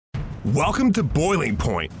Welcome to Boiling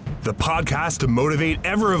Point, the podcast to motivate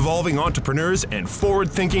ever-evolving entrepreneurs and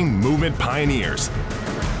forward-thinking movement pioneers.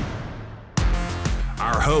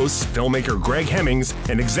 Our hosts, filmmaker Greg Hemmings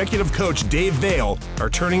and executive coach Dave Vale, are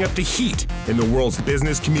turning up the heat in the world's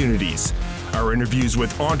business communities. Our interviews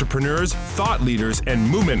with entrepreneurs, thought leaders, and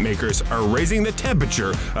movement makers are raising the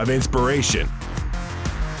temperature of inspiration.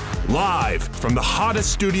 Live from the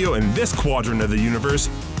hottest studio in this quadrant of the universe,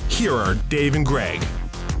 here are Dave and Greg.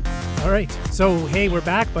 All right, so hey, we're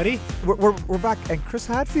back, buddy. We're back, and Chris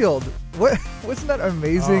Hadfield. Wasn't that an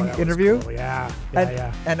amazing interview? Cool. Yeah.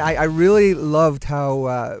 And I really loved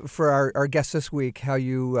how for our guest this week, how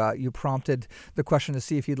you prompted the question to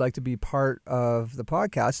see if you'd like to be part of the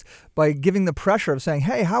podcast by giving the pressure of saying,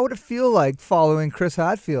 "Hey, how would it feel like following Chris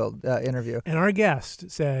Hadfield interview?" And our guest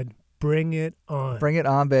said, "Bring it on, bring it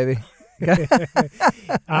on, baby." Yeah,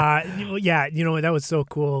 that was so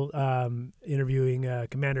cool interviewing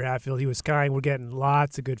Commander Hadfield. He was kind. We're getting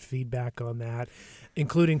lots of good feedback on that,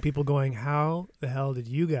 including people going, "How the hell did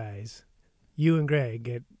you and Greg,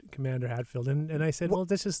 get Commander Hadfield?" And I said, "Well,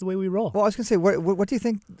 that's just the way we roll." Well, I was going to say, what do you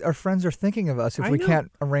think our friends are thinking of us if we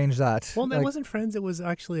can't arrange that? Well, it wasn't friends. It was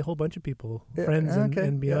actually a whole bunch of people, friends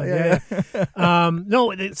and beyond. Yeah.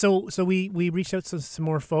 So we reached out to some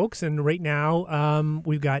more folks, and right now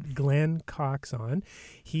we've got Glenn Cox on.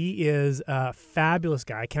 He is a fabulous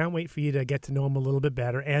guy. I can't wait for you to get to know him a little bit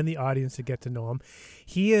better and the audience to get to know him.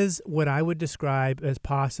 He is what I would describe as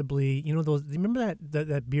possibly, remember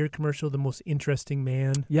that beer commercial, The Most Interesting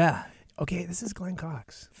Man? Yeah. Okay, this is Glenn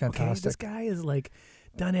Cox. Fantastic. Okay, this guy is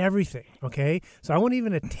done everything, okay? So I won't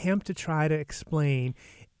even attempt to try to explain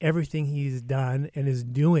everything he's done and is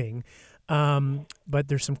doing. But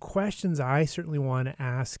there's some questions I certainly want to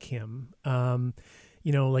ask him. How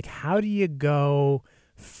do you go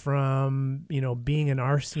from, being an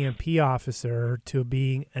RCMP officer to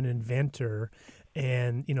being an inventor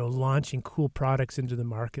and, launching cool products into the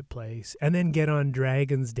marketplace, and then get on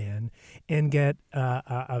Dragon's Den and get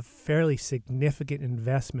a fairly significant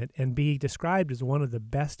investment and be described as one of the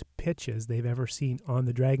best pitches they've ever seen on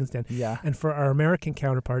the Dragon's Den. Yeah. And for our American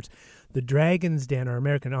counterparts, the Dragon's Den, our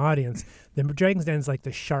American audience, the Dragon's Den is like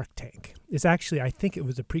the Shark Tank. It's actually, I think it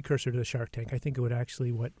was a precursor to the Shark Tank. I think it would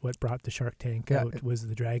actually, what brought the Shark Tank out was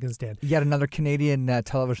the Dragon's Den. Yet another Canadian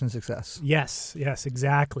television success. Yes,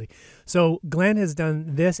 exactly. So Glenn has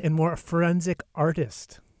done this and more, a forensic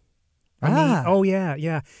artist. I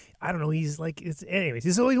don't know. He's anyways.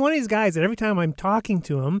 He's always one of these guys that every time I'm talking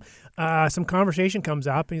to him, some conversation comes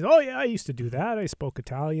up, and he's, "Oh yeah, I used to do that. I spoke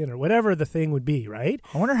Italian," or whatever the thing would be, right?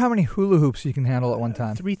 I wonder how many hula hoops you can handle at one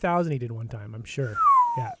time. 3,000 he did one time, I'm sure.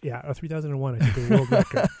 Yeah, 3,001, I think, the world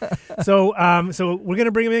record. So we're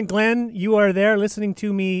gonna bring him in. Glenn, you are there, listening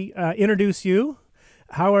to me introduce you.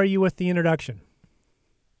 How are you with the introduction?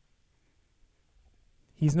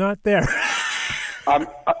 He's not there. I'm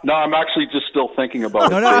actually just still thinking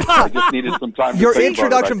about it. No. I just needed some time. Your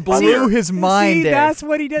introduction blew his mind. See, that's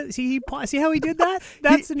what he did. See how he did that?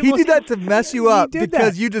 He did that to mess you up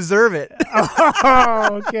because you deserve it.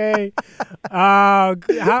 Oh, okay.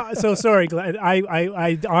 So sorry, Glenn.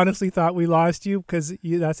 I honestly thought we lost you because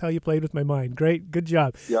that's how you played with my mind. Great, good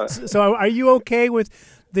job. Yeah. So are you okay with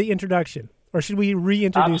the introduction, or should we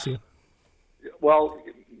reintroduce you? Well,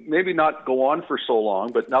 maybe not go on for so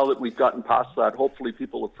long, but now that we've gotten past that, hopefully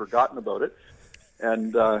people have forgotten about it,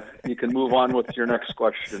 and you can move on with your next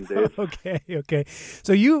question, Dave. Okay.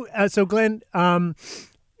 So Glenn,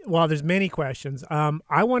 there's many questions.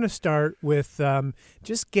 I want to start with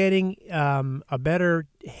just getting a better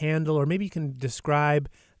handle, or maybe you can describe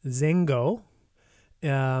Zengo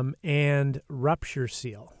and Rupture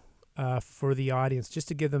Seal for the audience, just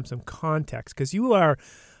to give them some context, because you are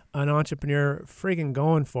an entrepreneur friggin'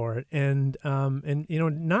 going for it, and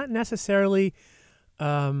not necessarily,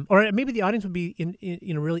 or maybe the audience would be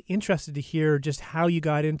really interested to hear just how you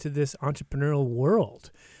got into this entrepreneurial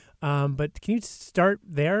world. But can you start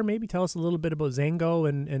there? Maybe tell us a little bit about Zengo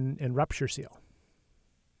and Rupture Seal.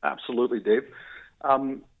 Absolutely, Dave.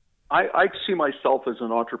 I see myself as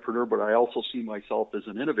an entrepreneur, but I also see myself as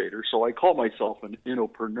an innovator. So I call myself an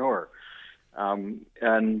innopreneur.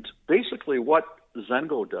 And basically what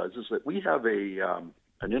Zengo does is that we have an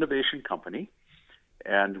innovation company,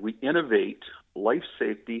 and we innovate life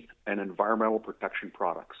safety and environmental protection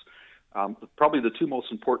products. Probably the two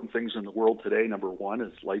most important things in the world today, number one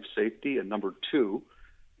is life safety, and number two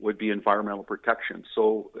would be environmental protection.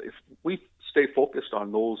 So if we stay focused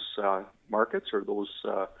on those markets or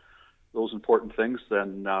those important things,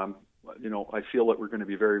 then I feel that we're going to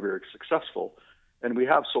be very, very successful, and we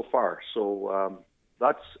have so far. So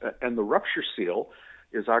and the Rupture Seal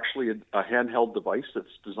is actually a handheld device that's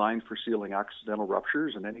designed for sealing accidental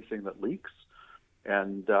ruptures and anything that leaks.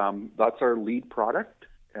 And that's our lead product.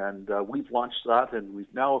 And we've launched that, and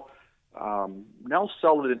we've now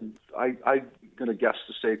sell it in, I'm going to guess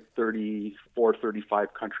to say 34,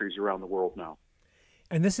 35 countries around the world now.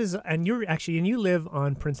 And you live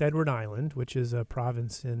on Prince Edward Island, which is a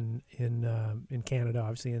province in Canada,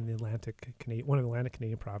 obviously in the one of the Atlantic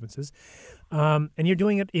Canadian provinces. And you're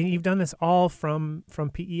doing it. And you've done this all from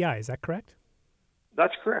PEI. Is that correct?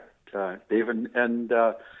 That's correct, Dave. And I'm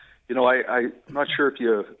not sure if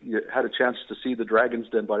you had a chance to see the Dragon's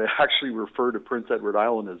Den, but I actually refer to Prince Edward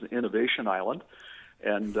Island as Innovation Island.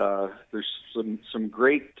 And there's some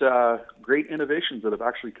great innovations that have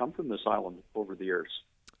actually come from this island over the years.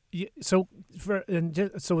 Yeah, so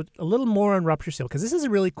a little more on Rupture Seal, because this is a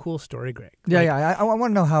really cool story, Greg. I want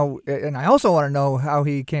to know how, and I also want to know how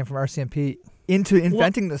he came from RCMP into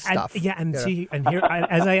inventing this stuff. Here,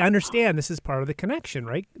 as I understand, this is part of the connection,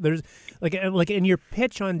 right? There's like in your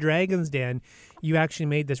pitch on Dragon's Den, you actually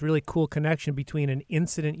made this really cool connection between an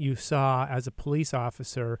incident you saw as a police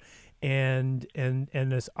officer and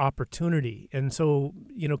this opportunity. And so,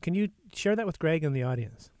 can you share that with Greg and the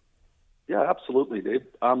audience? Yeah, absolutely, Dave.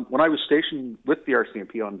 When I was stationed with the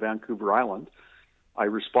RCMP on Vancouver Island, I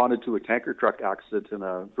responded to a tanker truck accident in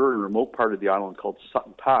a very remote part of the island called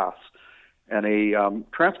Sutton Pass. And a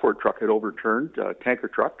transport truck had overturned, a tanker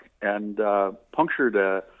truck, and punctured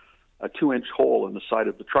a 2-inch hole in the side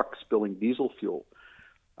of the truck, spilling diesel fuel.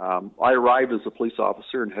 I arrived as a police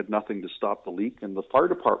officer and had nothing to stop the leak, and the fire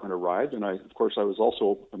department arrived, and I was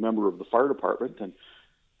also a member of the fire department, and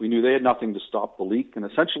we knew they had nothing to stop the leak, and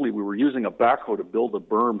essentially we were using a backhoe to build a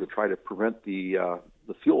berm to try to prevent the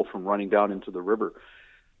fuel from running down into the river.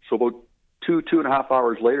 So about 2.5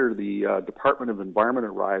 hours later, the Department of Environment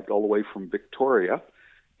arrived all the way from Victoria,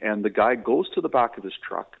 and the guy goes to the back of his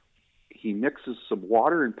truck. He mixes some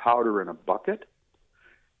water and powder in a bucket,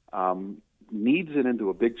 kneads it into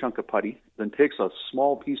a big chunk of putty, then takes a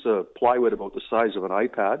small piece of plywood about the size of an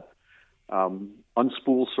iPad,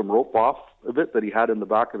 unspools some rope off of it that he had in the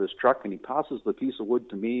back of his truck, and he passes the piece of wood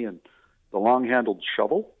to me and the long-handled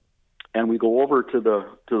shovel. And we go over to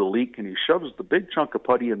the leak, and he shoves the big chunk of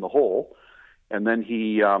putty in the hole, and then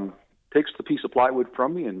he takes the piece of plywood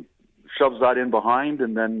from me and shoves that in behind,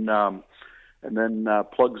 and then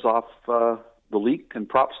plugs off the leak and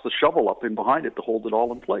props the shovel up in behind it to hold it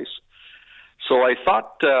all in place. So I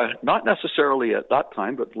thought, not necessarily at that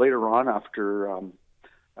time, but later on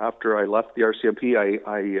after I left the RCMP,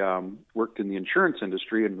 I worked in the insurance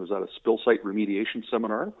industry and was at a spill site remediation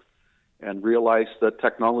seminar and realized that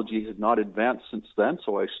technology had not advanced since then.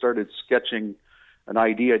 So I started sketching an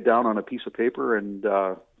idea down on a piece of paper, and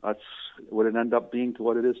that's what it ended up being to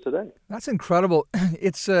what it is today. That's incredible.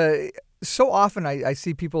 It's so often I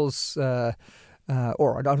see people's, or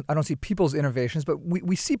I don't see people's innovations, but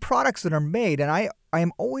we see products that are made, and I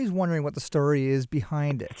am always wondering what the story is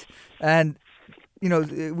behind it. And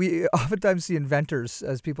we oftentimes see inventors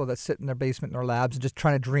as people that sit in their basement in their labs and just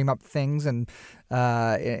trying to dream up things, and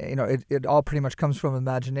it all pretty much comes from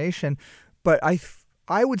imagination. But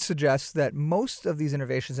I would suggest that most of these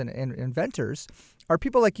innovations and inventors are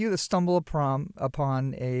people like you that stumble upon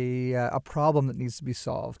a problem that needs to be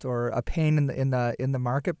solved, or a pain in the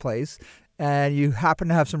marketplace, and you happen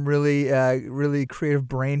to have some really creative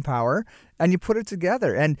brain power, and you put it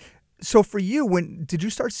together. And so for you, when did you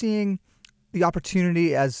start seeing the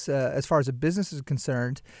opportunity as far as a business is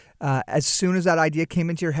concerned, as soon as that idea came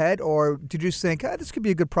into your head, or did you just think this could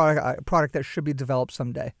be a good product that should be developed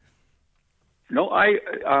someday? No,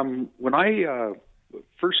 when I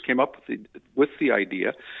first came up with the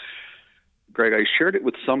idea, Greg, I shared it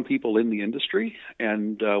with some people in the industry,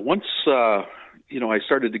 and once I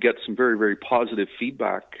started to get some very, very positive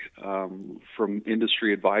feedback from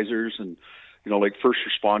industry advisors and like first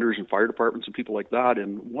responders and fire departments and people like that.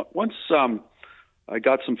 And once I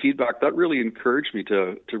got some feedback, that really encouraged me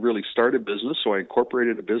to really start a business. So I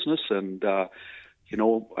incorporated a business, and I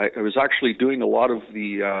was actually doing a lot of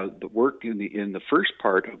the work in the first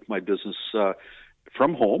part of my business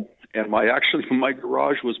from home, and my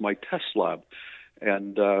garage was my test lab.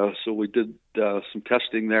 And so we did some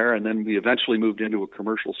testing there, and then we eventually moved into a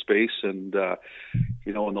commercial space. And,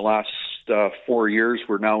 in the last 4 years,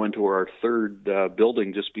 we're now into our third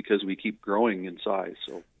building just because we keep growing in size.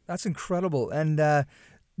 So that's incredible. And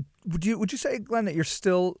would you say, Glenn, that you're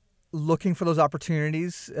still looking for those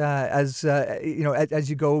opportunities as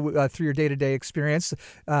you go through your day-to-day experience,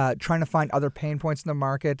 trying to find other pain points in the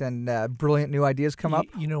market and brilliant new ideas come up?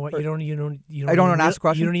 You know what? You don't I don't want to ask a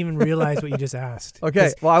question. You don't even realize what you just asked.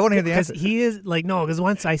 Okay. Well, I want to hear the answer. Because he is like, no, because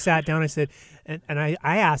once I sat down, I said, and I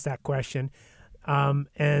asked that question,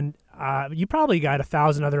 and you probably got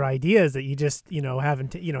 1,000 other ideas that you just,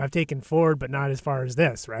 haven't, have taken forward, but not as far as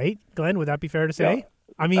this, right? Glenn, would that be fair to say? Yeah.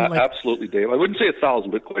 I mean, absolutely, Dave. I wouldn't say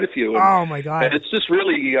 1,000, but quite a few. Oh my God! And it's just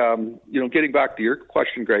really, getting back to your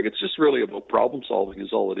question, Greg. It's just really about problem solving,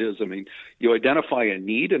 is all it is. I mean, you identify a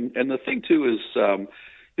need, and the thing too is,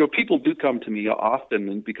 people do come to me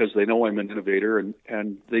often because they know I'm an innovator,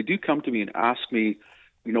 and they do come to me and ask me,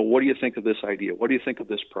 what do you think of this idea? What do you think of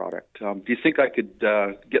this product? Do you think I could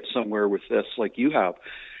get somewhere with this, like you have?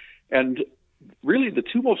 And really, the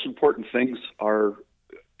two most important things are,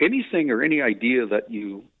 anything or any idea that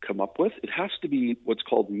you come up with, it has to be what's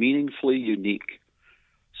called meaningfully unique.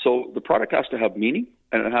 So the product has to have meaning,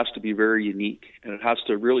 and it has to be very unique, and it has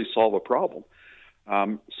to really solve a problem.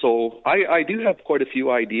 So I do have quite a few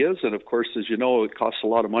ideas, and of course, as you know, it costs a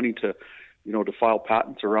lot of money to file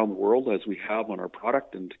patents around the world, as we have on our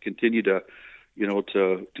product, and to continue to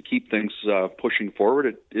keep things pushing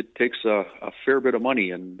forward. It takes a fair bit of money,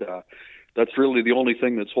 and that's really the only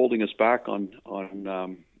thing that's holding us back on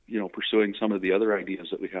pursuing some of the other ideas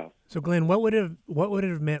that we have. So, Glenn, what would it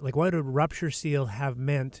have meant? Like, what would Rupture Seal have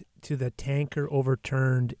meant to the tanker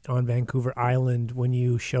overturned on Vancouver Island when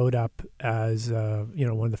you showed up as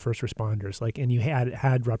one of the first responders? Like, and you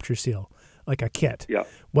had Rupture Seal, like a kit. Yeah.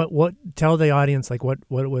 What tell the audience what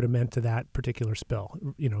it would have meant to that particular spill?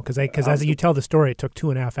 Because as you tell the story, it took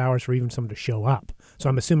 2.5 hours for even someone to show up. So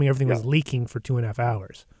I'm assuming everything was leaking for 2.5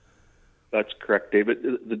 hours. That's correct, David.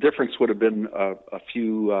 The difference would have been a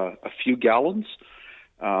few gallons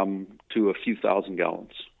to a few thousand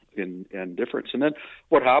gallons in difference. And then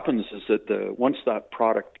what happens is that once that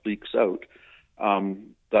product leaks out,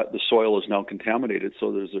 that the soil is now contaminated.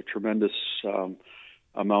 So there's a tremendous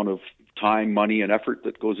amount of time, money, and effort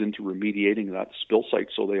that goes into remediating that spill site.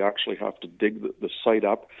 So they actually have to dig the site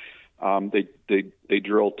up. They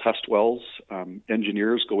drill test wells.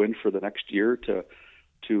 Engineers go in for the next year to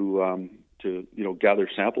gather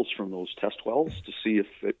samples from those test wells to see if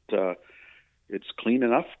it's clean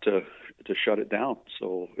enough to shut it down.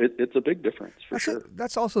 So it's a big difference for sure.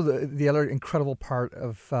 That's also the other incredible part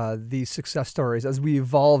of these success stories as we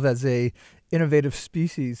evolve as a innovative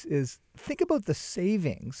species is think about the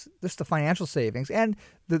savings, just the financial savings, and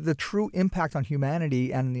the true impact on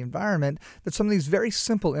humanity and the environment that some of these very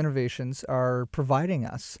simple innovations are providing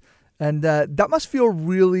us. And that must feel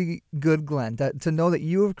really good, Glenn, to know that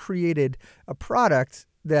you have created a product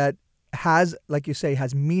that has, like you say,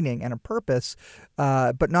 has meaning and a purpose,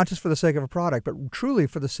 but not just for the sake of a product, but truly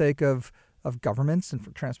for the sake of governments and for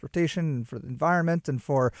transportation and for the environment and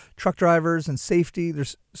for truck drivers and safety.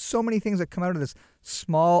 There's so many things that come out of this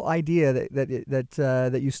small idea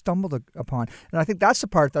that you stumbled upon. And I think that's the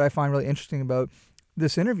part that I find really interesting about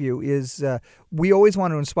this interview is we always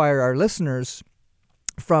want to inspire our listeners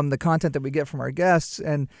from the content that we get from our guests.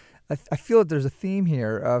 And I feel that there's a theme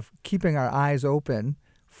here of keeping our eyes open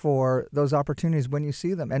for those opportunities when you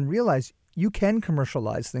see them and realize you can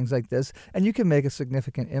commercialize things like this and you can make a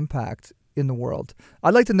significant impact in the world.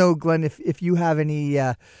 I'd like to know, Glenn, if you have any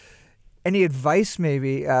advice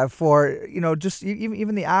maybe for, just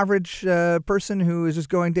even the average person who is just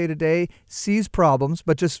going day to day, sees problems,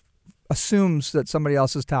 but just assumes that somebody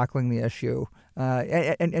else is tackling the issue.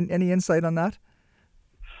 And any insight on that?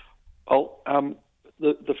 Well,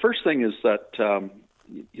 the first thing is that,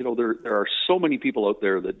 there are so many people out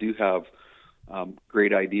there that do have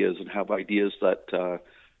great ideas and have ideas that,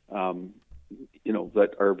 that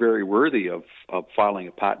are very worthy of filing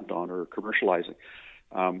a patent on or commercializing.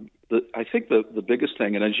 I think the biggest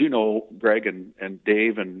thing, and as you know, Greg and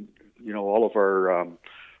Dave and, all of our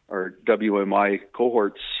WMI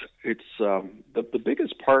cohorts, it's the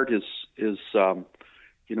biggest part is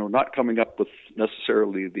not coming up with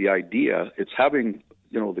necessarily the idea. It's having,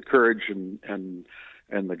 the courage and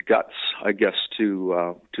the guts, I guess,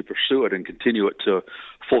 to pursue it and continue it to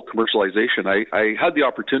full commercialization. I had the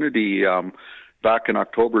opportunity back in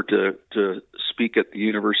October to speak at the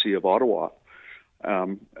University of Ottawa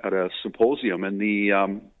at a symposium,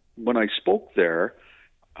 and when I spoke there,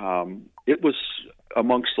 it was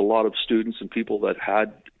amongst a lot of students and people that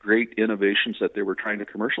had great innovations that they were trying to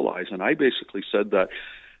commercialize, and I basically said that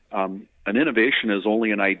an innovation is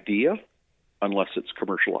only an idea unless it's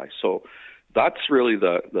commercialized. So that's really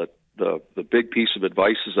the big piece of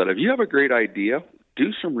advice is that if you have a great idea,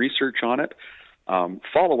 do some research on it,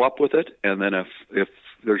 follow up with it, and then if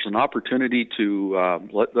there's an opportunity to,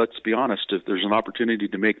 let's be honest, if there's an opportunity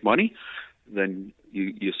to make money, then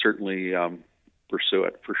you certainly pursue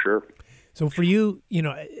it for sure. So for you,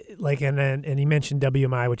 like, and you mentioned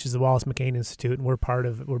WMI, which is the Wallace McCain Institute, and we're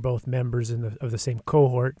both members of the same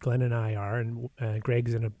cohort. Glenn and I are, and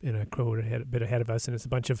Greg's in a cohort a bit ahead of us, and it's a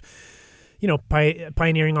bunch of,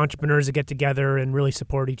 pioneering entrepreneurs that get together and really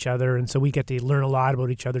support each other, and so we get to learn a lot about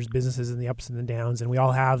each other's businesses and the ups and the downs, and we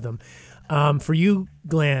all have them. For you,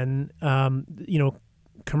 Glenn,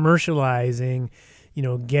 commercializing,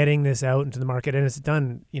 getting this out into the market, and it's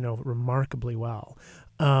done, remarkably well.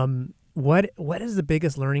 What is the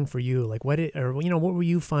biggest learning for you? Like what were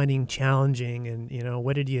you finding challenging, and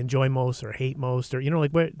what did you enjoy most or hate most, or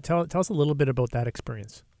tell us a little bit about that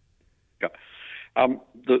experience. Yeah,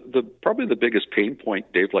 the probably the biggest pain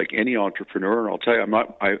point, Dave, like any entrepreneur, and I'll tell you,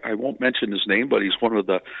 I won't mention his name, but he's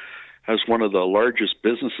has one of the largest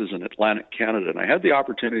businesses in Atlantic Canada, and I had the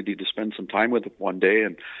opportunity to spend some time with him one day,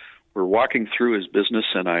 and we're walking through his business,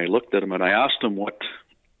 and I looked at him and I asked him what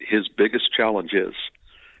his biggest challenge is.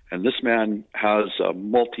 And this man has a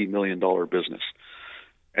multi-million-dollar business.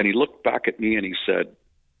 And he looked back at me and he said,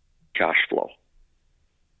 cash flow.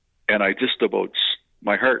 And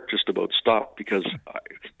my heart just about stopped, because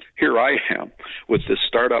here I am with this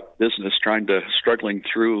startup business struggling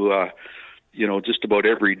through, just about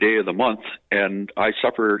every day of the month. And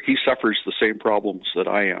he suffers the same problems that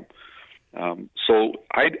I am. So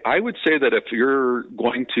I would say that if you're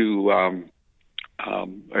going to,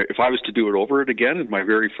 if I was to do it over again in my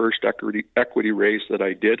very first equity raise that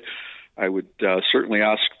I did, I would certainly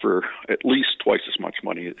ask for at least twice as much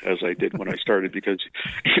money as I did when I started, because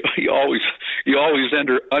you always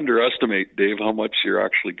underestimate, Dave, how much you're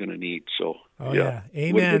actually going to need. So Amen.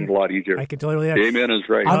 It would have been a lot easier. I can totally. Amen is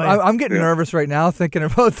right. I'm getting nervous right now thinking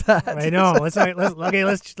about that. I know. Let's.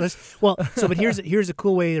 Well, but here's a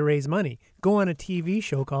cool way to raise money. Go on a TV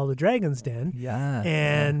show called The Dragon's Den. Yeah.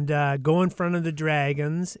 And go in front of the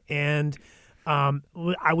dragons, and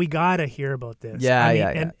we gotta hear about this.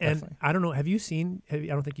 Yeah, And I don't know. Have you seen? I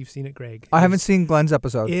don't think you've seen it, Greg. I haven't seen Glenn's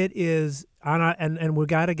episode. It is on, and we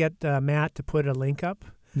gotta get Matt to put a link up.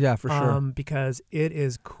 Yeah, for sure. Because it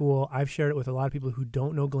is cool. I've shared it with a lot of people who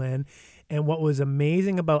don't know Glenn. And what was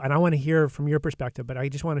amazing about, and I want to hear from your perspective, but I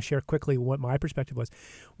just want to share quickly what my perspective was.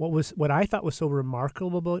 What I thought was so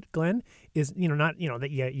remarkable about Glenn is,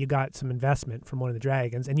 that you got some investment from one of the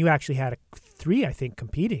dragons, and you actually had three, I think,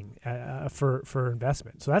 competing for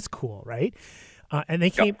investment. So that's cool, right? And they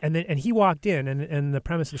came, and he walked in, and the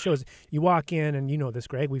premise of the show is you walk in, and you know this,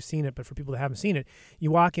 Greg, we've seen it, but for people that haven't seen it,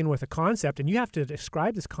 you walk in with a concept, and you have to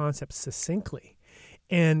describe this concept succinctly.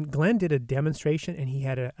 And Glenn did a demonstration, and he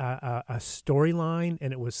had a storyline,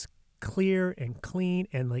 and it was clear and clean,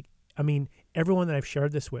 and everyone that I've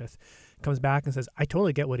shared this with comes back and says, I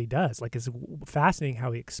totally get what he does. Like, it's fascinating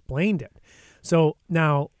how he explained it. So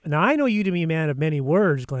now I know you to be a man of many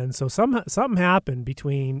words, Glenn. So something happened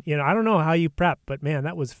between, I don't know how you prep, but man,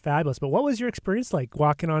 that was fabulous. But what was your experience like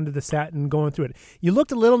walking onto the set and going through it? You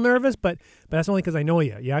looked a little nervous, but that's only because I know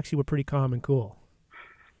you. You actually were pretty calm and cool.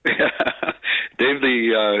 Dave,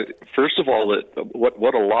 first of all,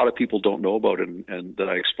 what a lot of people don't know about, and that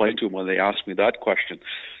I explained to them when they asked me that question,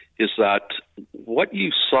 is that what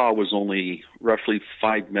you saw was only roughly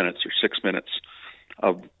 5 minutes or 6 minutes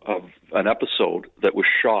of an episode that was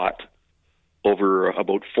shot over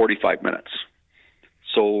about 45 minutes.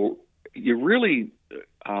 So you really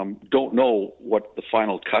don't know what the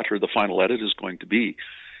final cut or the final edit is going to be.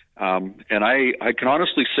 And I can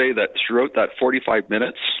honestly say that throughout that 45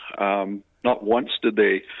 minutes, not once did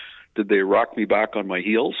they rock me back on my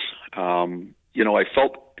heels. I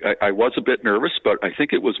felt I was a bit nervous, but I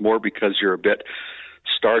think it was more because you're a bit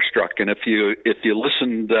starstruck. And if you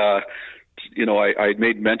listened, I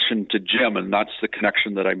made mention to Jim, and that's the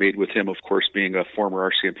connection that I made with him, of course, being a former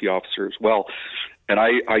RCMP officer as well. And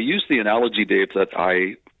I used the analogy, Dave, that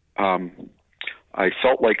I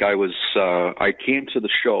felt like I came to the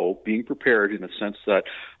show being prepared in a sense that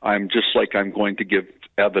I'm going to give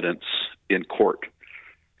evidence in court,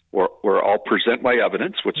 where I'll present my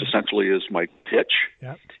evidence, which essentially is my pitch.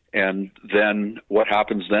 Yep. And then what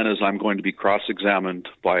happens then is I'm going to be cross-examined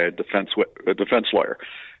by a defense lawyer.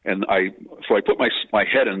 And so I put my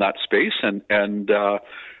head in that space, and it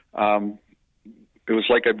was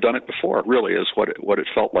like I've done it before, really, is what it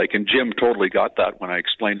felt like. And Jim totally got that when I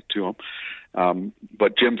explained it to him.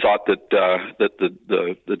 But Jim thought that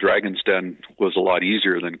the Dragon's Den was a lot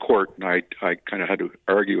easier than court, and I kind of had to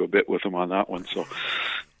argue a bit with him on that one. So,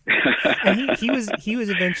 And he was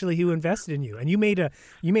eventually who invested in you, and you made an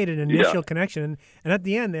initial connection, and at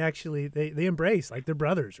the end they embrace, like they're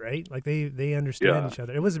brothers, right? Like they understand each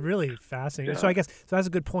other. It was really fascinating. So I guess that's a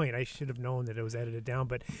good point. I should have known that it was edited down,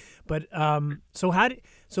 but so how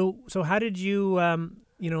did you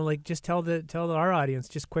like just tell our audience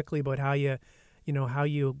just quickly about how you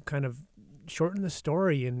kind of shortened the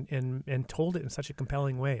story and told it in such a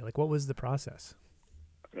compelling way. Like, what was the process?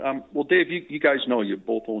 Well, Dave, you guys know you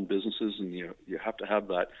both own businesses, and you have to have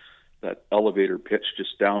that elevator pitch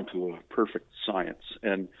just down to a perfect science.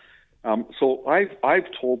 And so I've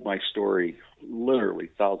told my story literally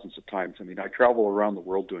thousands of times. I mean, I travel around the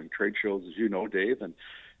world doing trade shows, as you know, Dave, and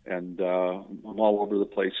I'm all over the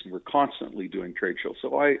place, and we're constantly doing trade shows.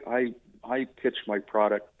 So I pitch my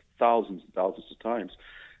product thousands and thousands of times,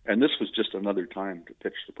 and this was just another time to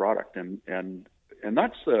pitch the product. And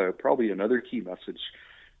that's probably another key message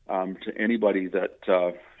to anybody that,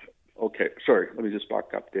 okay, sorry, let me just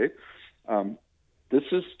back up, Dave. This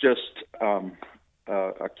is just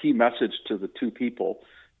a key message to the two people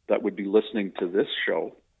that would be listening to this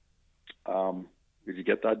show. Did you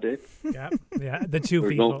get that, Dave? Yeah, the two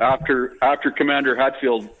people. After Commander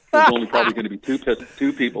Hatfield, there's only probably going to be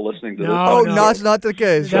two people listening to this. No, that's not the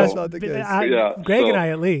case. That's not the case. Greg and I,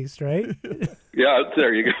 at least, right? Yeah,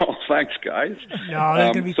 there you go. Thanks, guys. No,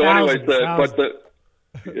 there's going to be thousands.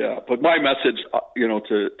 But my message,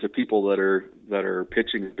 to people that are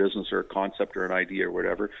pitching a business or a concept or an idea or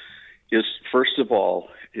whatever, is first of all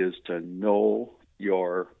is to know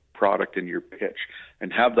your product and your pitch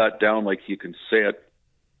and have that down like you can say it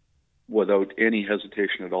without any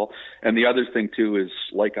hesitation at all. And the other thing too is,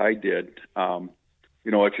 like I did,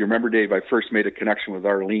 if you remember, Dave, I first made a connection with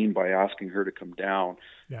Arlene by asking her to come down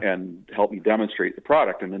and help me demonstrate the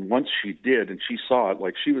product. And then once she did and she saw it,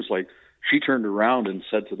 she turned around and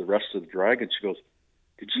said to the rest of the Dragon, she goes,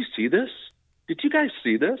 "Did you see this? Did you guys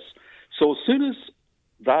see this?" So as soon as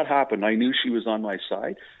that happened, I knew she was on my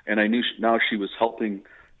side, and I knew now she was helping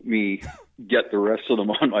me get the rest of them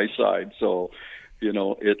on my side. So,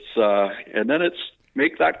 it's and then it's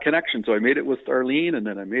make that connection. So I made it with Arlene, and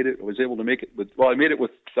then I was able to make it with. Well, I made it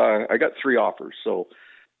with. I got 3 offers, so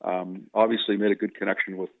obviously made a good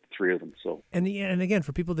connection with 3 of them. So and again,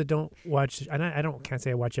 for people that don't watch, and I can't say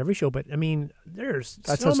I watch every show, but I mean, there's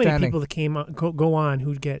That's so many people that go on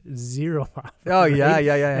who get 0 offers. Oh yeah,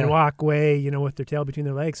 and walk away, with their tail between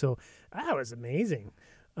their legs. So that was amazing.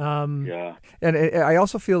 And I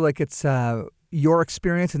also feel like it's your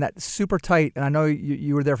experience in that super tight, and I know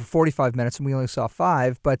you were there for 45 minutes and we only saw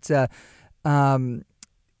 5, but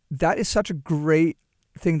that is such a great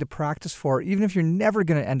thing to practice for, even if you're never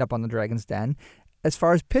going to end up on the Dragon's Den, as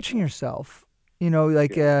far as pitching yourself, and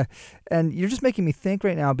you're just making me think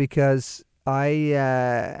right now, because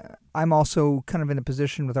I'm also kind of in a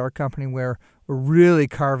position with our company where we're really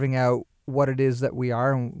carving out what it is that we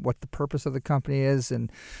are and what the purpose of the company is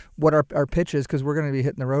and what our pitch is, because we're going to be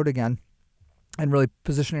hitting the road again and really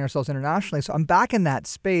positioning ourselves internationally. So I'm back in that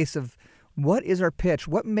space of what is our pitch?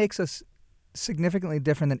 What makes us significantly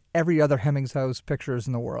different than every other Hemmings House pictures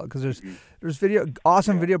in the world? Because there's video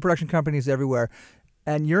production companies everywhere,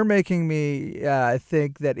 and you're making me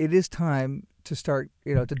think that it is time to start,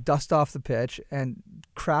 to dust off the pitch and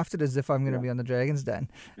craft it as if I'm going to be on the Dragon's Den.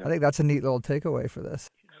 I think that's a neat little takeaway for this.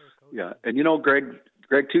 Yeah, and Greg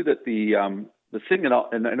too, that the thing,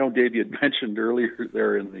 and I know Dave, you had mentioned earlier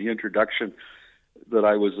there in the introduction that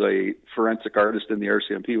I was a forensic artist in the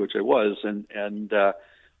RCMP, which I was, and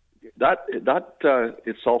that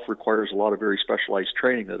itself requires a lot of very specialized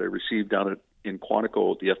training that I received down in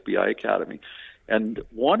Quantico at the FBI Academy. And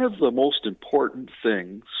one of the most important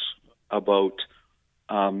things about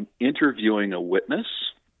interviewing a witness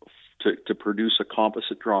to produce a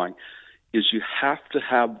composite drawing is you have to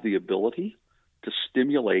have the ability to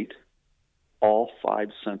stimulate all 5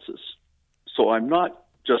 senses. So I'm not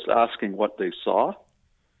just asking what they saw.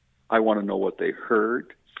 I want to know what they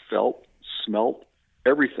heard, felt, smelt,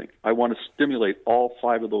 everything. I want to stimulate all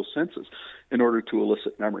 5 of those senses in order to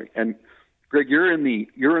elicit memory. And Greg, you're in the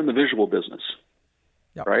visual business,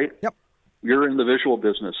 right? Yep. You're in the visual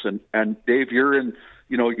business, and Dave, you're in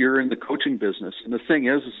the coaching business. And the thing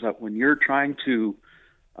is that when you're trying to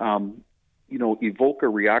evoke a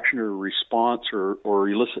reaction or a response or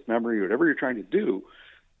elicit memory or whatever you're trying to do,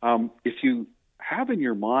 if you have in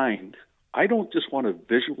your mind, I don't just want to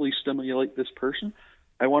visually stimulate this person.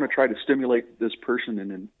 I want to try to stimulate this person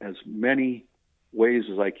in as many ways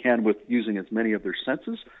as I can with using as many of their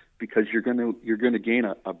senses, because you're going to gain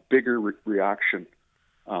a bigger reaction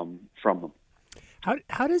from them.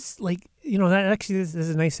 How does, like, that actually, this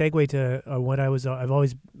is a nice segue to what I've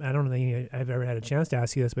always, I don't think I've ever had a chance to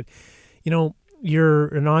ask you this, but you're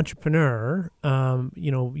an entrepreneur.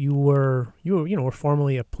 You were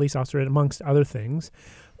formerly a police officer, amongst other things.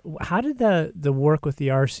 How did the work with the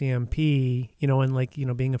RCMP,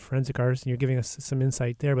 and being a forensic artist, and you're giving us some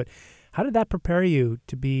insight there, but how did that prepare you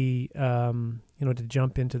to be, to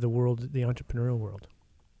jump into the entrepreneurial world?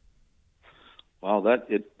 Wow,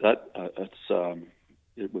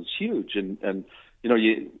 it was huge, and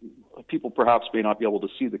people perhaps may not be able to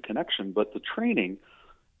see the connection, but the training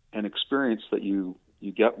and experience that you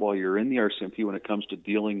get while you're in the RCMP when it comes to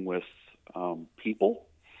dealing with people,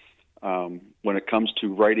 when it comes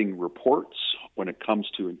to writing reports, when it comes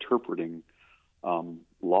to interpreting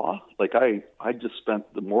law. Like I just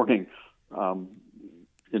spent the morning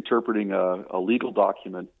interpreting a legal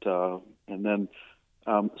document, and then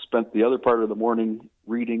spent the other part of the morning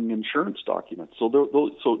reading insurance documents. So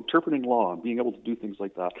interpreting law and being able to do things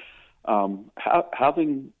like that,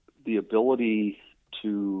 having the ability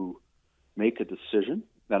to make a decision,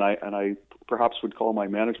 and I perhaps would call my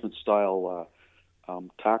management style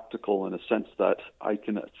tactical, in a sense that I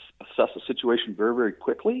can assess a situation very, very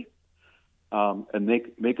quickly, and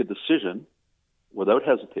make a decision without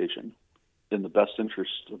hesitation in the best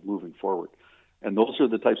interest of moving forward. And those are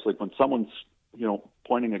the types, like when someone's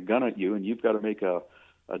pointing a gun at you and you've got to make a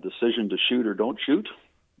decision to shoot or don't shoot,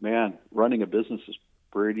 man, running a business is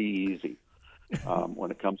pretty easy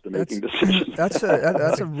when it comes to making decisions. That's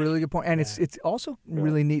a really good point, and it's also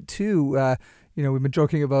really neat too. We've been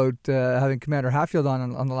joking about having Commander Hatfield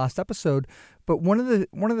on the last episode, but one of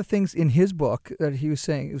the things in his book that he was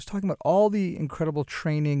saying, he was talking about all the incredible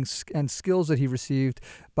training and skills that he received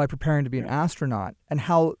by preparing to be an astronaut, and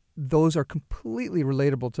how those are completely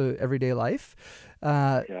relatable to everyday life.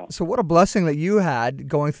 So what a blessing that you had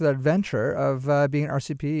going through that adventure of being an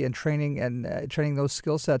RCP and training those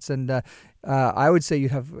skill sets. And I would say you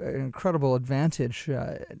have an incredible advantage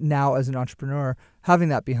now as an entrepreneur having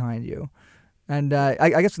that behind you. And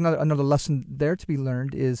I guess another lesson there to be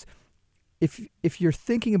learned is if you're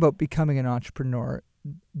thinking about becoming an entrepreneur,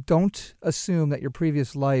 don't assume that your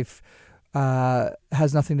previous life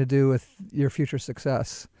has nothing to do with your future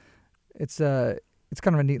success. It's kind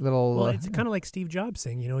of a neat little. Well, it's kind of like Steve Jobs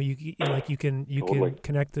saying, you can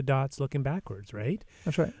connect the dots looking backwards, right?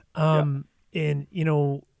 That's right. And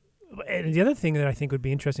the other thing that I think would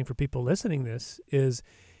be interesting for people listening to this is,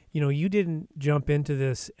 you didn't jump into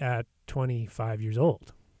this at 25 years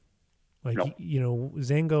old. Like, no.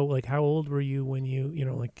 Zango, like, how old were you when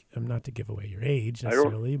I'm not to give away your age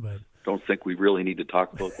necessarily, but. Don't think we really need to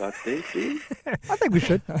talk about that, Dave, do you? I think we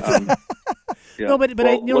should. Yeah. No, but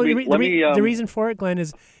the reason for it, Glenn,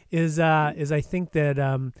 is I think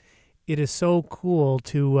that it is so cool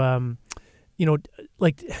to I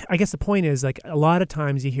guess the point is, like, a lot of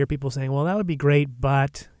times you hear people saying, well, that would be great,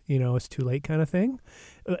 but it's too late, kind of thing.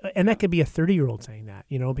 And that could be a 30-year-old saying that,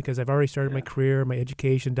 because I've already started my career, my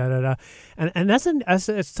education, and that's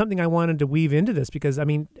something I wanted to weave into this, because I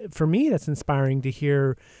mean, for me, that's inspiring to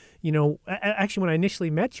hear. Actually, when I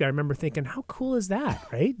initially met you, I remember thinking, how cool is that,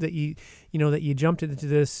 right? That you jumped into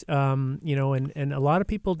this, and a lot of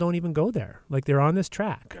people don't even go there. Like, they're on this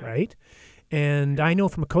track, right? And I know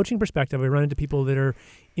from a coaching perspective, I run into people that are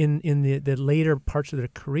in the later parts of their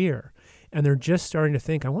career, and they're just starting to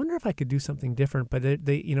think, I wonder if I could do something different. But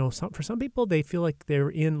for some people, they feel like they're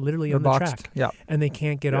literally on the track, and they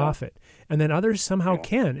can't get off it. And then others somehow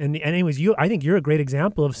can. And anyways, I think you're a great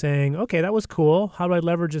example of saying, okay, that was cool. How do I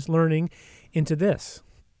leverage this learning into this?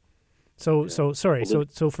 So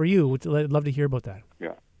for you, I'd love to hear about that.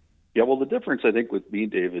 Yeah. Well, the difference, I think, with me,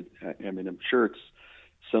 David, I mean, I'm sure it's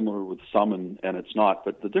similar with some, and it's not.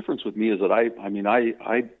 But the difference with me is that I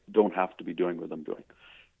don't have to be doing what I'm doing.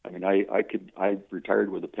 I mean, I retired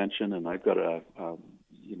with a pension, and I've got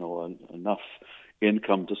enough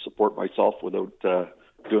income to support myself without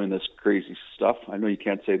doing this crazy stuff. I know you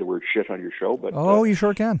can't say the word shit on your show, but you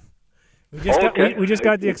sure can. We just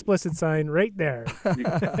got the explicit sign right there.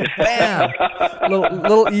 Bam!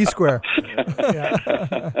 little E square.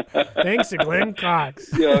 Thanks to Glenn Cox.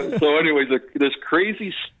 Yeah. So, anyways, this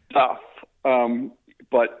crazy stuff,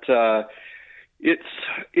 but.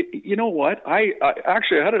 You know what? I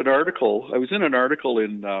actually had an article. I was in an article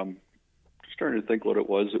in, just trying to think what it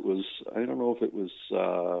was. It was, I don't know if it was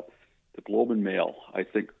the Globe and Mail, I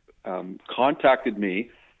think, contacted me.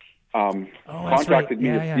 A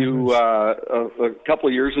couple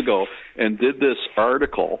of years ago, and did this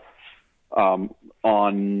article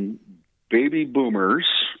on baby boomers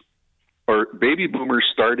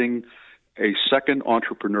starting a second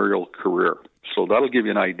entrepreneurial career. So that'll give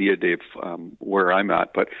you an idea, Dave, where I'm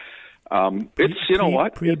at. But it's, you know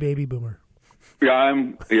what? Pre-baby boomer. Yeah,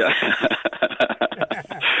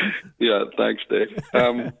 yeah, thanks, Dave.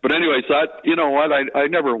 But anyways, you know what? I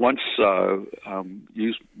never once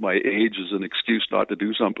used my age as an excuse not to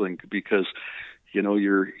do something, because you know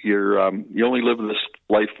you only live this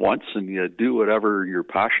life once, and you do whatever you're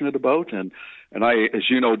passionate about. And I, as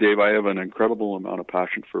you know, Dave, I have an incredible amount of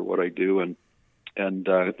passion for what I do, and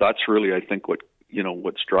that's really, I think, what's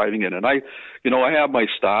driving it. And I have my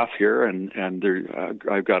staff here, and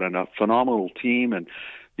I've got a phenomenal team, and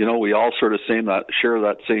we all sort of share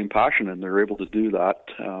that same passion, and they're able to do that,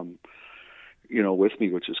 with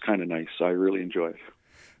me, which is kind of nice. I really enjoy it.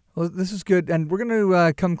 Well, this is good, and we're going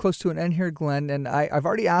to come close to an end here, Glenn. And I've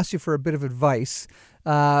already asked you for a bit of advice,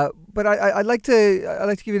 but I'd like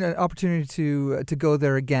to give you an opportunity to go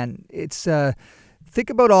there again. It's think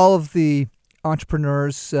about all of the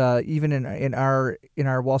entrepreneurs, even in our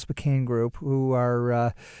Wall Spokane group, who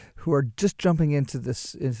are just jumping into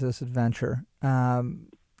this adventure.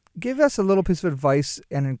 Give us a little piece of advice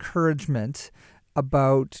and encouragement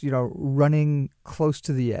about running close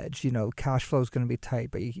to the edge. Cash flow is going to be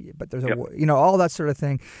tight, but there's all that sort of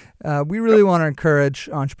thing. We really want to encourage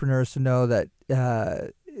entrepreneurs to know that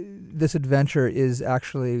this adventure is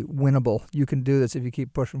actually winnable. You can do this if you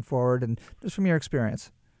keep pushing forward, and just from your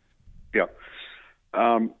experience. Yeah.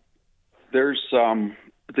 There's there's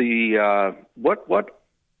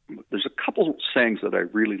a couple sayings that I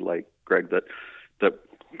really like, Greg, that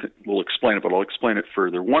will explain it, but I'll explain it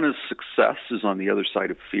further. One is success is on the other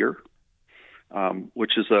side of fear,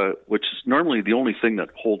 which is normally the only thing that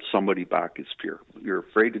holds somebody back is fear. You're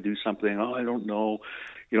afraid to do something. Oh, I don't know.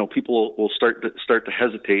 People will start to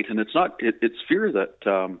hesitate, and it's fear that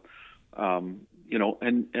and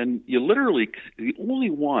you literally, the only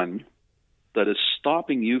one that is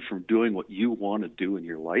stopping you from doing what you want to do in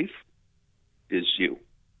your life is you.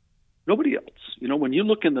 Nobody else. When you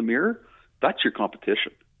look in the mirror, that's your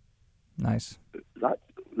competition. Nice.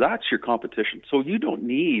 That's your competition. So you don't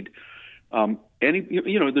need any.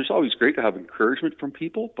 There's always great to have encouragement from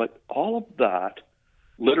people, but all of that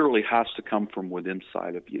literally has to come from within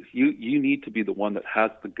inside of you. You need to be the one that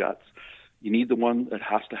has the guts. You need the one that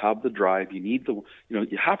has to have the drive. You need you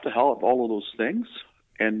have to have all of those things,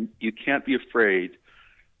 and you can't be afraid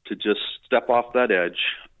to just step off that edge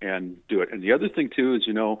and do it. And the other thing too is,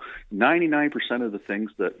 99% of the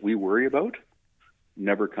things that we worry about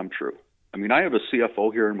never come true. I mean, I have a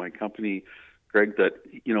CFO here in my company, Greg, that,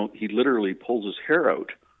 he literally pulls his hair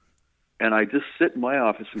out, and I just sit in my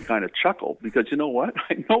office and kind of chuckle, because you know what?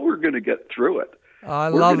 I know we're going to get through it. I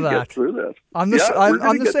love that. Get through this. I'm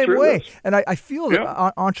the same way. This. And I feel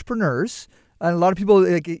that entrepreneurs, and a lot of people,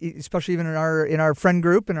 especially even in our friend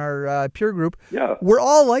group, in our peer group, we're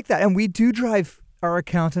all like that. And we do drive our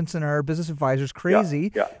accountants and our business advisors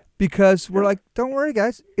crazy because we're like, don't worry,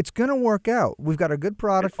 guys, it's going to work out. We've got a good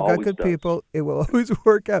product, we've got good people. It will always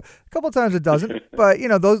work out. A couple of times it doesn't, but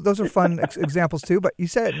those are fun examples too. But you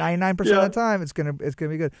said it, 99% of the time it's gonna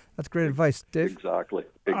be good. That's great advice, Dave. Exactly.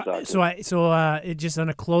 So just on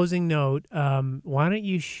a closing note, why don't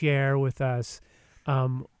you share with us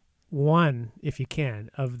one, if you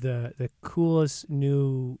can, of the coolest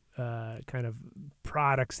new kind of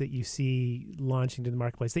products that you see launching to the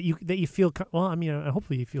marketplace that you feel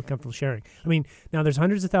hopefully you feel comfortable sharing. I mean, now there's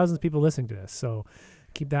hundreds of thousands of people listening to this, so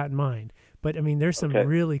keep that in mind. But I mean, there's some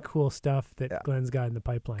really cool stuff that Glenn's got in the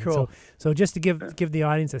pipeline. Cool. So just to give the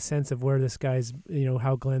audience a sense of where this guy's,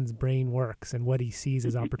 how Glenn's brain works and what he sees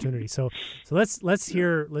as opportunity. So let's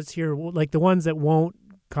hear like the ones that won't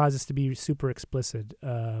cause us to be super explicit.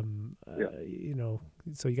 So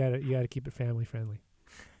you gotta keep it family friendly.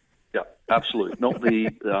 Yeah, absolutely. No, the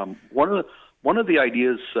one of the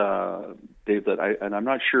ideas, Dave, that I'm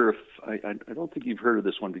not sure if I don't think you've heard of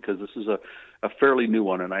this one, because this is a fairly new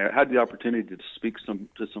one, and I had the opportunity to speak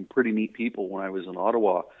to some pretty neat people when I was in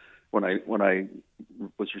Ottawa, when I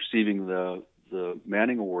was receiving the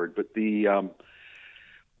Manning Award. But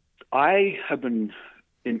I have been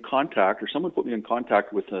in contact, or someone put me in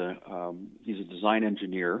contact with he's a design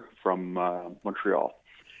engineer from Montreal,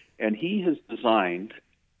 and he has designed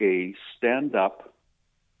a stand-up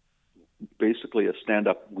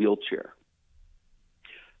wheelchair.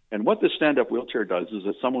 And what this stand-up wheelchair does is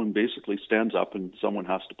that someone basically stands up and someone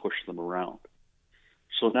has to push them around.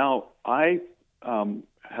 So now I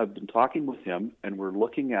have been talking with him, and we're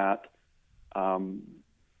looking at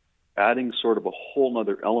adding sort of a whole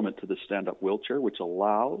other element to the stand-up wheelchair, which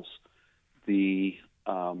allows the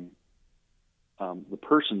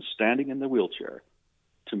person standing in the wheelchair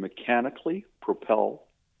to mechanically propel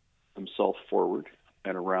themselves forward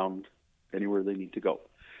and around anywhere they need to go.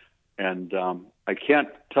 And I can't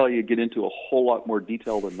get into a whole lot more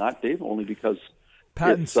detail than that, Dave, only because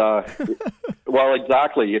patents. Well,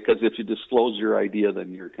 exactly, because if you disclose your idea,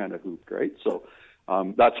 then you're kind of hooped, right? So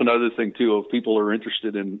that's another thing too. If people are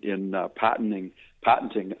interested in patenting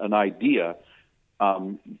an idea,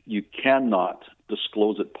 you cannot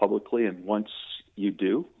disclose it publicly, and once you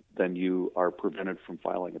do, then you are prevented from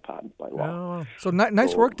filing a patent by law. Oh. So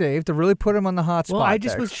nice work, Dave, to really put him on the hot spot. Well, I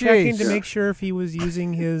just there. was checking to make sure if he was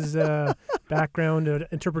using his background of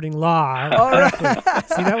interpreting law. All right.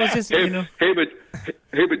 See, that was just, Hey,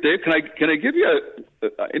 but Dave, can I give you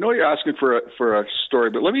I know you're asking for a story,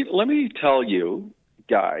 but let me tell you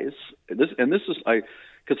guys this is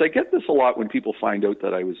because I get this a lot when people find out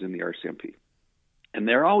that I was in the RCMP. And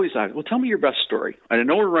they're always asking, well, tell me your best story. And I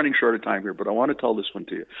know we're running short of time here, but I want to tell this one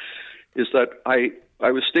to you. Is that I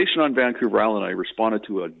was stationed on Vancouver Island. I responded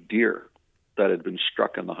to a deer that had been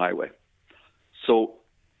struck on the highway. So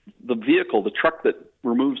the vehicle, the truck that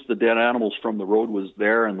removes the dead animals from the road was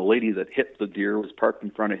there, and the lady that hit the deer was parked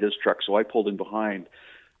in front of his truck. So I pulled in behind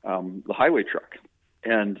the highway truck.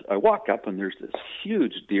 And I walk up, and there's this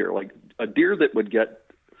huge deer, like a deer that would get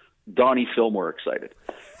Donnie Fillmore excited,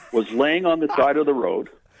 was laying on the side of the road,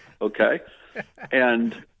 okay?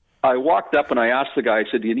 And I walked up and I asked the guy, I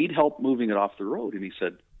said, do you need help moving it off the road? And he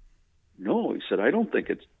said, no. He said, I don't think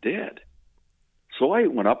it's dead. So I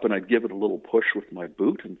went up and I'd give it a little push with my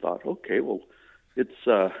boot and thought, okay, well, it's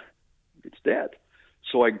dead.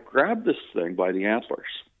 So I grabbed this thing by the antlers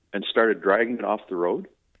and started dragging it off the road,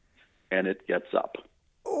 and it gets up.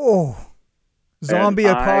 Oh, zombie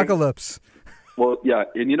apocalypse. Well, yeah,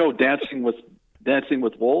 and you know, Dancing with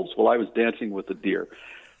Wolves? Well, I was dancing with a deer.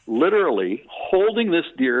 Literally holding this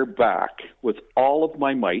deer back with all of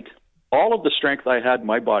my might, all of the strength I had in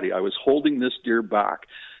my body. I was holding this deer back,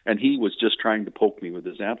 and he was just trying to poke me with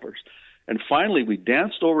his antlers. And finally, we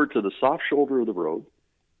danced over to the soft shoulder of the road.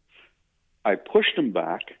 I pushed him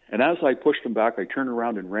back, and as I pushed him back, I turned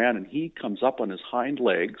around and ran, and he comes up on his hind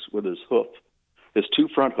legs with his hoof, his two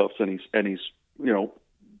front hoofs, and he's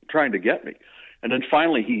trying to get me. And then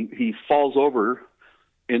finally, he falls over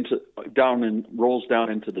rolls down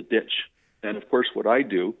into the ditch. And of course, what I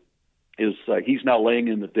do is he's now laying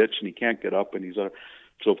in the ditch and he can't get up. And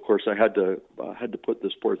so of course I had to put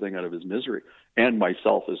this poor thing out of his misery, and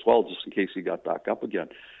myself as well, just in case he got back up again.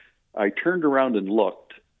 I turned around and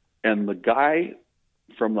looked, and the guy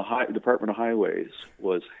from the Department of Highways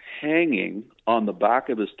was hanging on the back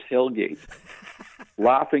of his tailgate,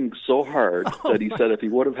 laughing so hard that he said if he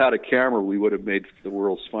would have had a camera, we would have made the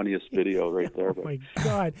world's funniest video right there. Oh, my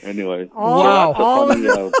God. Anyway, all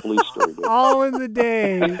police story. All in the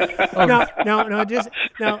day. Now,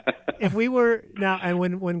 if we were now,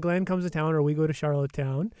 and when Glenn comes to town or we go to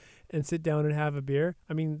Charlottetown and sit down and have a beer,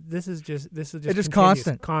 I mean, this is just it's just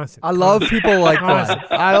constant. I love people like that.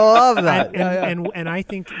 I love that. And I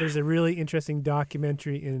think there's a really interesting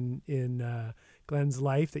documentary in Glenn's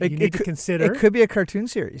life that you need to consider. It could be a cartoon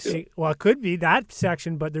series. It could be that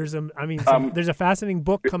section, but there's a fascinating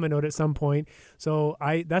book coming out at some point. So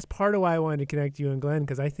that's part of why I wanted to connect you and Glenn,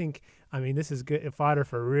 because I think, this is good fodder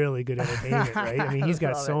for really good entertainment, right? I mean, he's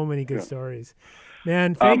got so many good stories.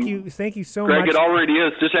 Man, thank you so Greg, much. It already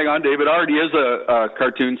is. Just hang on, Dave. It already is a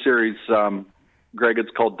cartoon series. Greg,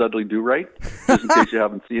 it's called Dudley Do Right, just in case you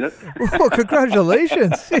haven't seen it. Oh,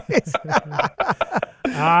 congratulations! You're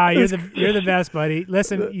the best, buddy.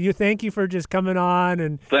 Listen, thank you for just coming on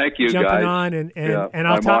and thank you, jumping guys. on and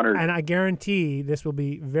I'm honored. And I guarantee this will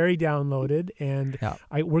be very downloaded. And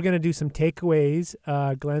we're gonna do some takeaways,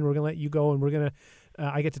 Glenn. We're gonna let you go, and we're gonna.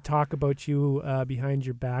 I get to talk about you behind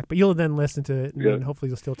your back, but you'll then listen to it, and hopefully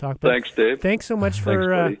you'll still talk. But thanks, Dave. Thanks so much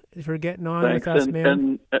for getting on with us,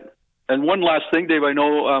 man. And one last thing, Dave. I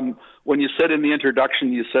know when you said in the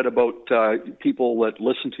introduction, you said about people that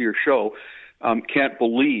listen to your show can't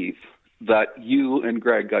believe that you and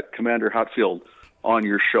Greg got Commander Hatfield on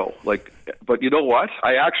your show. But you know what?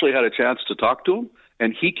 I actually had a chance to talk to him,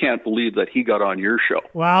 and he can't believe that he got on your show.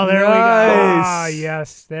 Wow, there we go. Ah,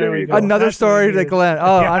 yes, there we go. Another story to Glenn.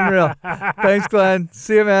 Oh, unreal. Thanks, Glenn.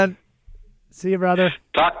 See you, man. See you, brother.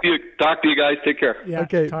 Talk to you guys. Take care. Yeah,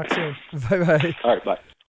 okay. Talk soon. Bye-bye. All right, bye.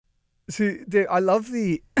 See, Dave, I love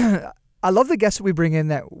the guests that we bring in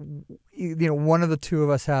that one of the two of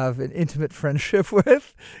us have an intimate friendship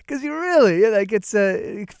with, because you really it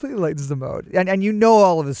completely lightens the mood, and you know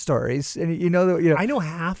all of his stories, and you know that I know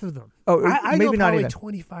half of them. Oh, I maybe know not probably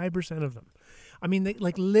even 25% of them. I mean,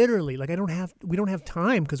 literally, we don't have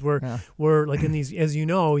time because we're like in these, as you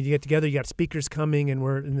know, you get together, you got speakers coming, and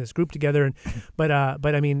we're in this group together, and but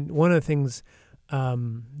I mean, one of the things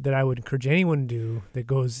that I would encourage anyone to do that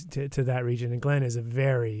goes to that region. And Glenn is a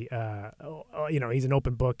very, he's an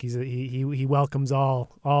open book. He welcomes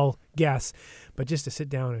all guests, but just to sit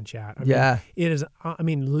down and chat. I mean, it is,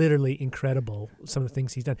 literally incredible, some of the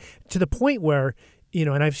things he's done, to the point where,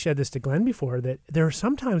 and I've said this to Glenn before, that there are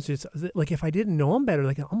sometimes it's like, if I didn't know him better,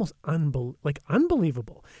 like almost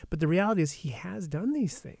unbelievable. But the reality is he has done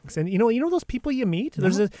these things. And you know those people you meet?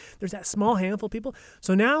 There's that small handful of people.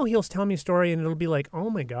 So now he'll tell me a story and it'll be like, oh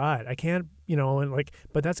my God, I can't,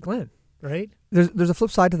 but that's Glenn, right? There's a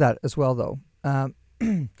flip side to that as well, though.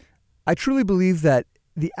 I truly believe that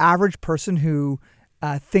the average person who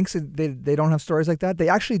thinks that they don't have stories like that, they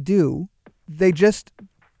actually do. They just...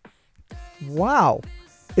 Wow.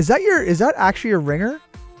 Is that actually your ringer?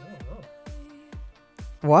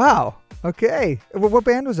 Wow. Okay. What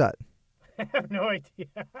band was that? I have no idea.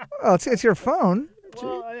 Oh, it's your phone.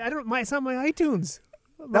 Well, it's not my iTunes.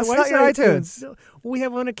 That's not your iTunes. We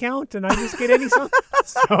have an account, and I just get any song.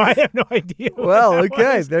 So I have no idea. Well,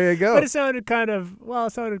 okay, there you go. But it sounded kind of, I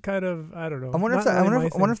don't know. I wonder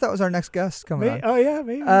if that was our next guest coming on. Oh yeah,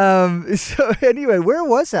 maybe. So anyway, where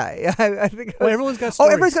was I? I think. Everyone's got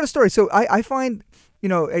stories. Everybody's got a story. So I find,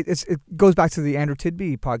 it goes back to the Andrew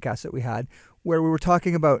Tidby podcast that we had, where we were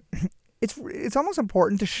talking about. It's almost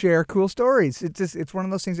important to share cool stories. It's one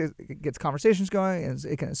of those things that gets conversations going, and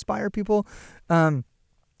it can inspire people.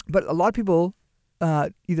 But a lot of people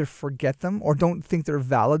either forget them or don't think they're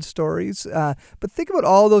valid stories. But think about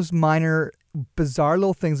all those minor, bizarre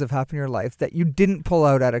little things that have happened in your life that you didn't pull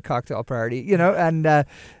out at a cocktail party, And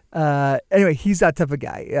anyway, he's that type of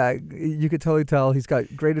guy. You could totally tell he's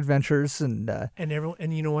got great adventures and everyone.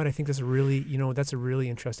 And you know what? I think that's a really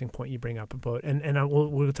interesting point you bring up about. And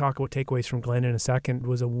we'll talk about takeaways from Glenn in a second.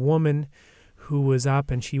 Was a woman who was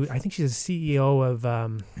up, and I think she's a CEO of,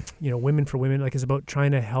 Women for Women, is about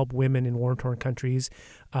trying to help women in war-torn countries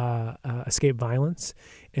escape violence.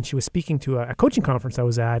 And she was speaking to a coaching conference I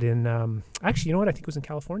was at in, actually, you know what? I think it was in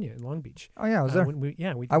California, in Long Beach. Oh, yeah, I was there.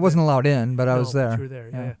 I wasn't allowed in, but I was there. But you were there,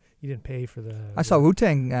 yeah. You didn't pay for the... I saw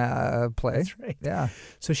Wu-Tang play. That's right. Yeah.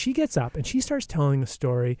 So she gets up, and she starts telling a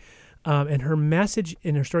story. And her message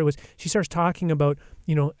in her story was she starts talking about,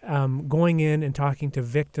 going in and talking to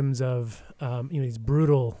victims of, these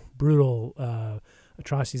brutal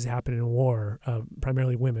atrocities that happen in war,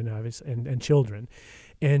 primarily women, obviously, and children.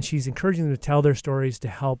 And she's encouraging them to tell their stories to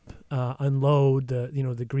help unload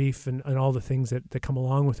the grief and all the things that come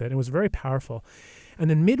along with it. And it was very powerful. And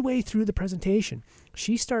then midway through the presentation,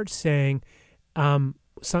 she starts saying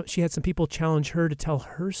she had some people challenge her to tell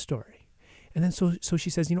her story. And then so she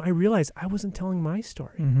says, I realized I wasn't telling my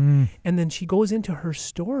story. Mm-hmm. And then she goes into her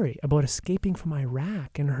story about escaping from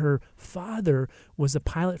Iraq, and her father was a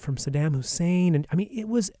pilot from Saddam Hussein. And I mean, it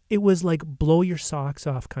was like blow your socks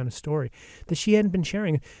off kind of story that she hadn't been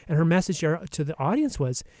sharing. And her message to the audience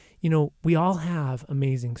was, we all have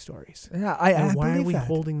amazing stories. Yeah, I why believe are we that.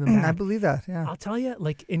 holding them back? I believe that. Yeah, I'll tell you,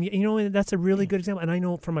 and that's a really good example. And I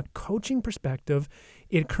know from a coaching perspective,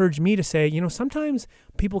 it encouraged me to say, sometimes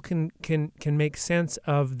people can make sense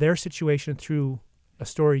of their situation through a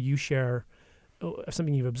story you share,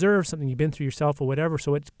 something you've observed, something you've been through yourself or whatever.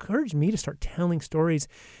 So it encouraged me to start telling stories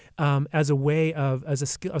as a way of, as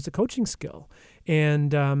a coaching skill.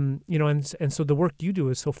 And, and so the work you do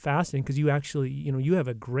is so fascinating because you actually, you have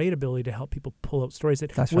a great ability to help people pull out stories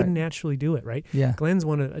that wouldn't naturally do it, right? Yeah. Glenn's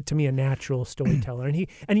to me, a natural storyteller. And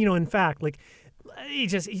in fact, he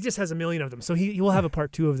just has a million of them. So he will have a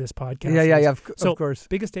part 2 of this podcast. Yeah. Of course.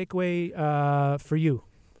 Biggest takeaway for you.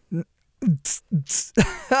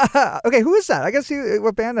 Okay, who is that? I guess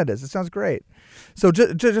what band that is. It sounds great. So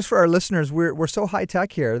just for our listeners, we're so high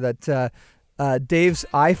tech here that Dave's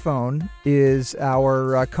iPhone is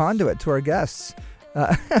our conduit to our guests.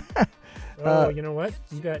 You know what?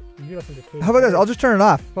 You got listen to Katy How about this? I'll just turn it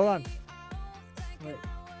off. Hold on. Right.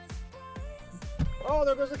 Oh,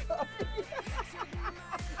 there goes the coffee.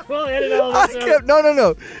 Well, edit all this.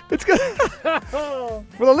 No. It's good.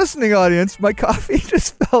 For the listening audience, my coffee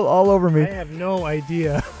just fell all over me. I have no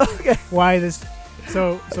idea Okay. why this.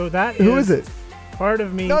 So that Who is it? Part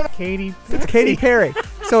of me, No. Katy. It's Katy Perry.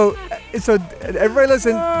 So everybody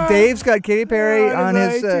listen. Dave's got Katy Perry on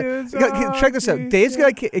his. Check this out. Dave's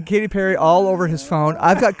got Katy Perry all over his phone.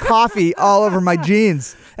 I've got coffee all over my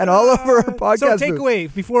jeans and all over our podcast. So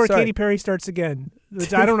takeaway before Sorry. Katy Perry starts again.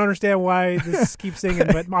 Which I don't understand why this keeps singing,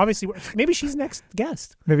 but obviously maybe she's next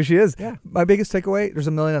guest. Maybe she is. Yeah. My biggest takeaway, there's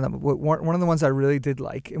a million of them. One of the ones I really did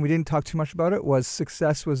like, and we didn't talk too much about it, was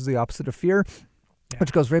success was the opposite of fear.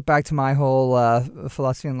 which goes right back to my whole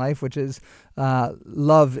philosophy in life, which is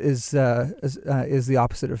love is the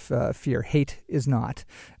opposite of fear. Hate is not.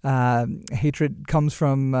 Hatred comes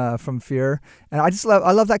from fear, and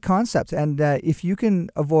I love that concept. And if you can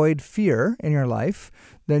avoid fear in your life,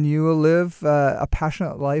 then you will live a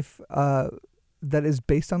passionate life that is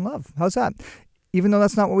based on love. How's that? Even though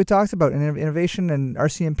that's not what we talked about in innovation and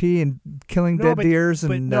RCMP and killing dead deers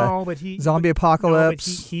and zombie apocalypse.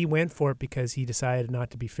 No, but he went for it because he decided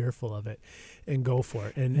not to be fearful of it and go for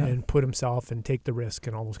it and put himself and take the risk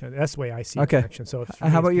and all those kind of. That's the way I see connection. So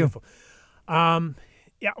how about you?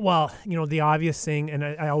 Yeah, well, the obvious thing, and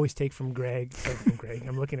I always take from Greg.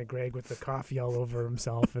 I'm looking at Greg with the coffee all over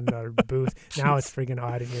himself in our booth. Now it's friggin'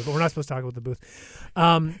 hot in here, but we're not supposed to talk about the booth.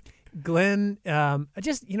 Glenn,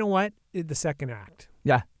 just, you know what? The second act.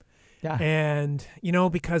 Yeah. And,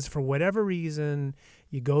 because for whatever reason,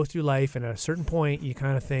 you go through life and at a certain point you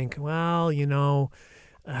kind of think, well,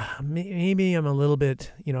 maybe I'm a little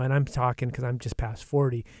bit, and I'm talking because I'm just past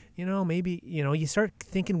 40, maybe, you start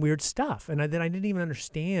thinking weird stuff. And then I didn't even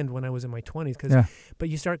understand when I was in my 20s but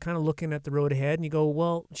you start kind of looking at the road ahead and you go,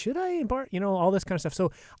 well, should I embark, all this kind of stuff.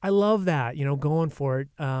 So I love that, going for it.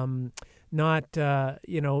 Not,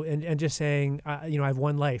 and just saying, I have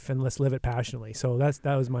one life and let's live it passionately. So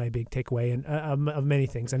that was my big takeaway and of many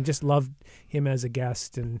things. I just loved him as a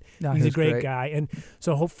guest, and he's a great guy. And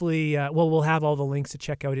so hopefully, we'll have all the links to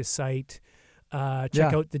check out his site.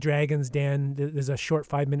 Check out the Dragon's Den. There's a short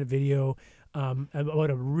 5-minute video about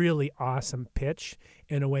a really awesome pitch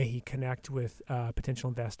and a way he connect with potential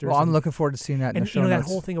investors. Well, I'm looking forward to seeing that in the show notes.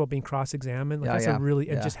 That whole thing about being cross-examined, that's a really,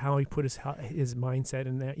 and just how he put his mindset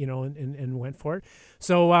in that, and went for it.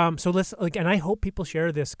 So let's, and I hope people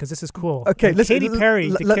share this because this is cool. Okay, let's Katy Perry.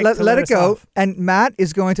 Let it go. And Matt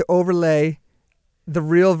is going to overlay the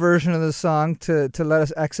real version of the song to let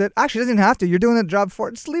us exit. Actually, doesn't even have to. You're doing the job for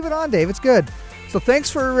it. Just leave it on, Dave. It's good. So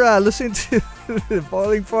thanks for listening to The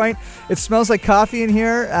Boiling Point. It smells like coffee in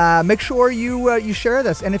here. Make sure you share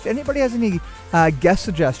this. And if anybody has any guest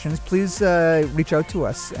suggestions, please reach out to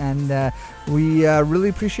us. And we really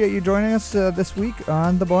appreciate you joining us this week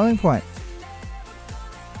on The Boiling Point.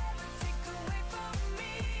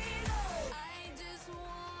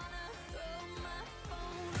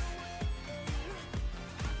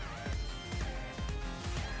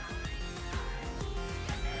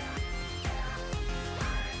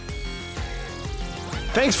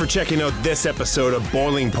 Thanks for checking out this episode of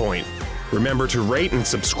Boiling Point. Remember to rate and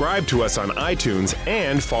subscribe to us on iTunes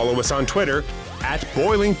and follow us on Twitter at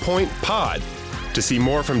Boiling Point Pod. To see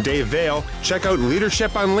more from Dave Vale, check out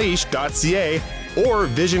leadershipunleashed.ca or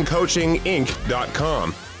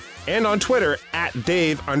visioncoachinginc.com. And on Twitter at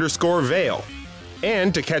Dave_Vale.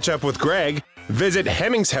 And to catch up with Greg, visit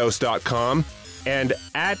hemmingshouse.com and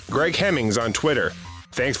at Greg Hemmings on Twitter.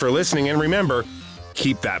 Thanks for listening, and remember,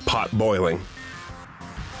 keep that pot boiling.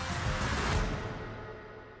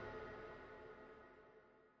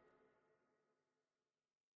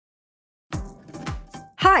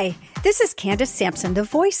 Hi, this is Candace Sampson, the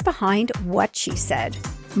voice behind What She Said.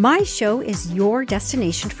 My show is your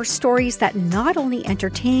destination for stories that not only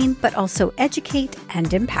entertain, but also educate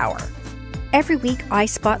and empower. Every week, I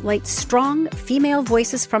spotlight strong female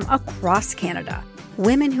voices from across Canada,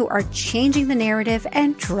 women who are changing the narrative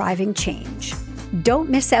and driving change. Don't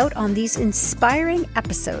miss out on these inspiring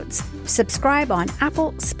episodes. Subscribe on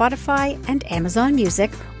Apple, Spotify, and Amazon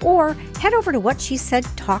Music, or head over to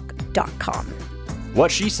whatshesaidtalk.com. What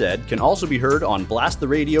She Said can also be heard on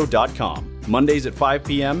blasttheradio.com, Mondays at 5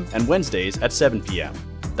 p.m. and Wednesdays at 7 p.m.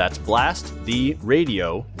 That's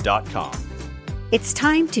blasttheradio.com. It's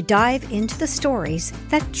time to dive into the stories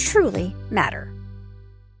that truly matter.